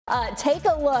Take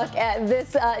a look at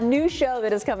this new show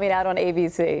that is coming out on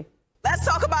ABC. Let's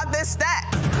talk about this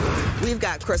stack. We've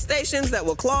got crustaceans that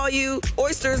will claw you,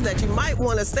 oysters that you might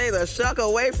want to stay the shuck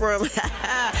away from, and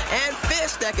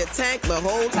fish that could tank the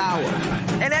whole tower.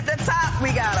 And at the top,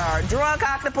 we got our drunk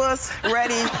octopus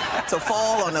ready to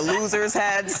fall on the losers'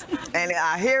 heads. And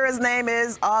I hear his name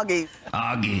is Augie.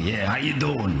 Augie, yeah, how you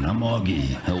doing? I'm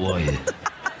Augie. How are you?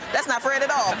 That's not Fred at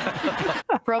all.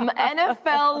 From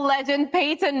NFL legend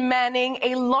Peyton Manning,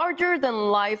 a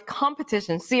larger-than-life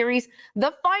competition series,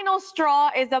 The Final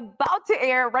Straw is about to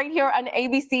air right here on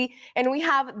ABC, and we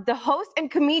have the host and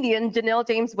comedian Janelle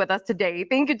James with us today.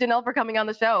 Thank you, Janelle, for coming on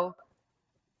the show.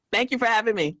 Thank you for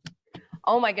having me.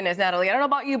 Oh my goodness, Natalie, I don't know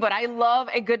about you, but I love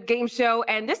a good game show,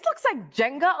 and this looks like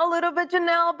Jenga a little bit,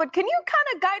 Janelle, but can you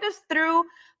kind of guide us through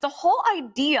the whole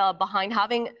idea behind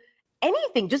having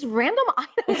anything, just random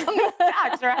items on the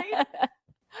stacks, right?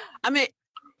 I mean,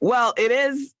 well,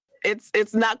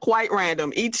 it's not quite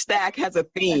random. Each stack has a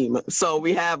theme. So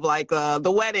we have like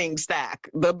the wedding stack,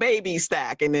 the baby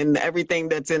stack, and then everything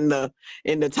that's in the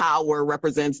tower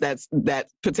represents that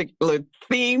particular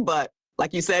theme. But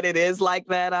like you said, it is like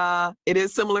that. It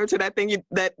is similar to that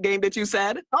game that you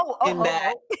said.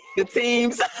 That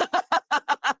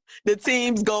the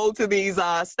teams go to these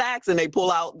stacks and they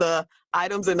pull out the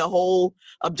items, and the whole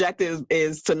objective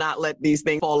is to not let these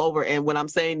things fall over. And when I'm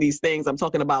saying these things, I'm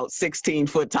talking about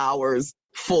 16-foot towers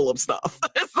full of stuff.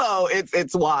 So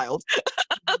it's wild.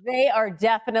 They are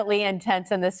definitely intense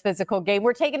in this physical game.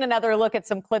 We're taking another look at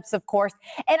some clips, of course.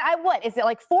 And what is it,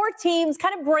 like 4 teams?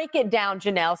 Kind of break it down,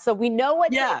 Janelle, so we know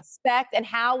what to expect and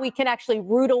how we can actually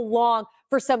root along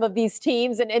for some of these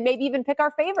teams and maybe even pick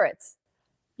our favorites.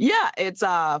 Yeah, it's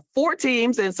 4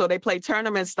 teams, and so they play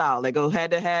tournament style. They go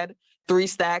head-to-head, 3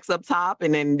 stacks up top,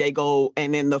 and then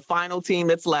the final team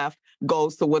that's left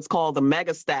goes to what's called the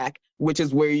mega stack, which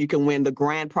is where you can win the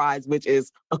grand prize, which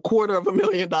is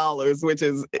 $250,000, which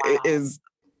is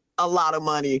a lot of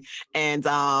money. And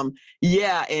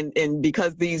and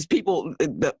because these people,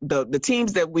 the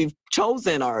teams that we've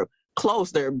chosen are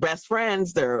close, they're best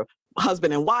friends, they're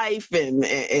husband and wife, and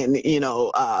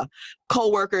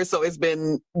co-workers. So it's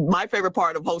been my favorite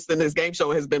part of hosting this game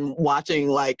show has been watching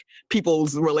like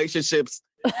people's relationships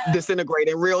disintegrate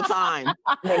in real time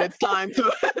when it's time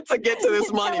to get to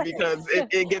this money, because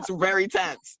it gets very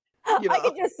tense. I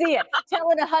can just see it.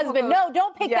 Telling a husband, no,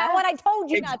 don't pick that one. I told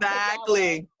you not to pick that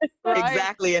one.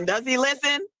 Exactly. And does he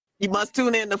listen? You must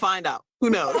tune in to find out. Who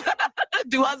knows?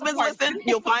 Do husbands listen?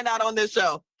 You'll find out on this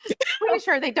show. Pretty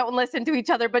sure they don't listen to each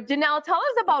other. But Janelle, tell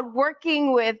us about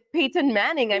working with Peyton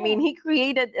Manning. I mean, he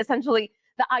created essentially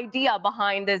the idea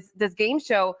behind this game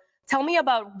show. Tell me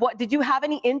about did you have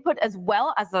any input as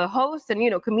well as a host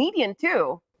and, comedian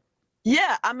too?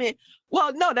 Yeah, I mean,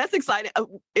 well, no, that's exciting.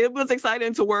 It was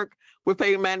exciting to work with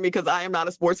Peyton Manning because I am not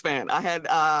a sports fan. I had,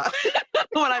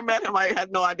 when I met him, I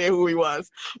had no idea who he was,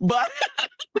 but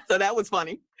so that was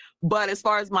funny. But as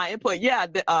far as my input,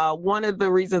 one of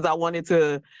the reasons I wanted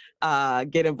to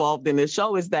get involved in this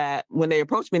show is that when they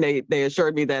approached me, they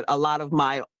assured me that a lot of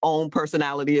my own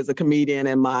personality as a comedian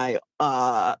and my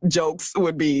jokes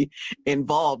would be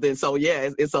involved. And so,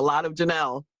 it's a lot of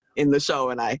Janelle in the show,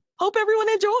 and I hope everyone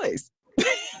enjoys.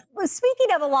 Speaking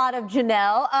of a lot of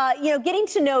Janelle, getting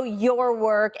to know your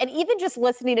work and even just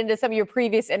listening into some of your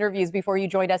previous interviews before you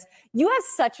joined us, you have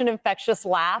such an infectious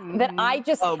laugh that I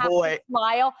just have to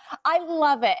smile. I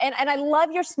love it. And I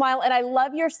love your smile and I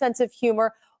love your sense of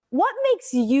humor. What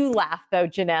makes you laugh, though,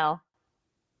 Janelle?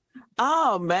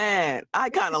 Oh, man, I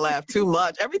kind of laugh too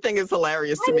much. Everything is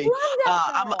hilarious to me.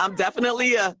 I'm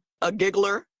definitely a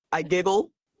giggler. I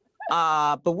giggle.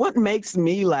 But what makes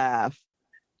me laugh?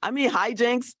 I mean,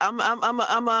 hijinks. I'm a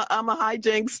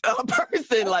hijinks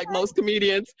person, like most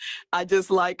comedians. I just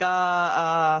like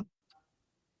I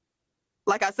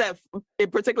said, in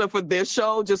particular for this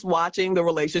show, just watching the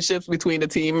relationships between the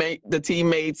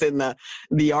teammates and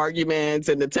the arguments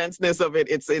and the tenseness of it.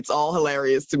 It's all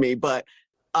hilarious to me. But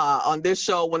on this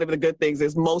show, one of the good things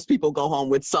is most people go home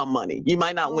with some money. You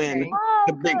might not win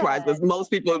the big prize, but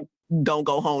most people don't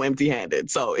go home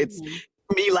empty-handed. So it's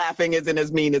me laughing isn't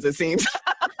as mean as it seems.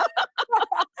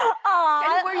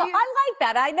 I like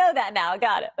that. I know that now.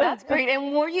 Got it. That's great.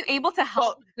 And were you able to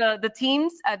help the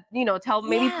teams,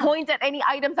 point at any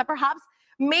items that perhaps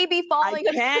maybe falling.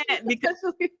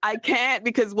 I can't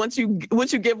because once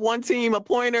you give one team a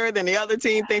pointer, then the other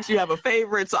team thinks you have a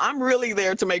favorite. So I'm really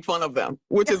there to make fun of them,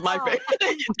 which is my favorite.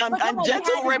 I'm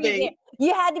gentle ribbing.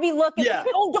 You had to be looking. Yeah.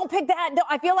 Oh, don't pick that. No,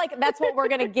 I feel like that's what we're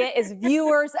going to get as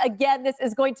viewers. Again, this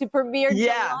is going to premiere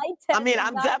July 10th. I mean,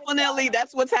 I'm definitely,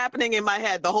 that's what's happening in my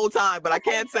head the whole time, but I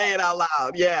can't say it out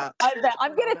loud. Yeah.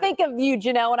 I'm going to think of you,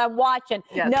 Janelle, when I'm watching,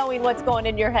 knowing what's going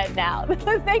in your head now.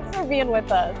 Thanks for being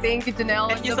with us. Thank you, Janelle.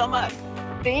 Thank you so much.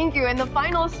 Thank you. And the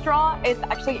final straw is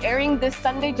actually airing this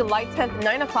Sunday, July 10th,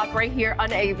 9 o'clock right here on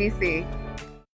ABC.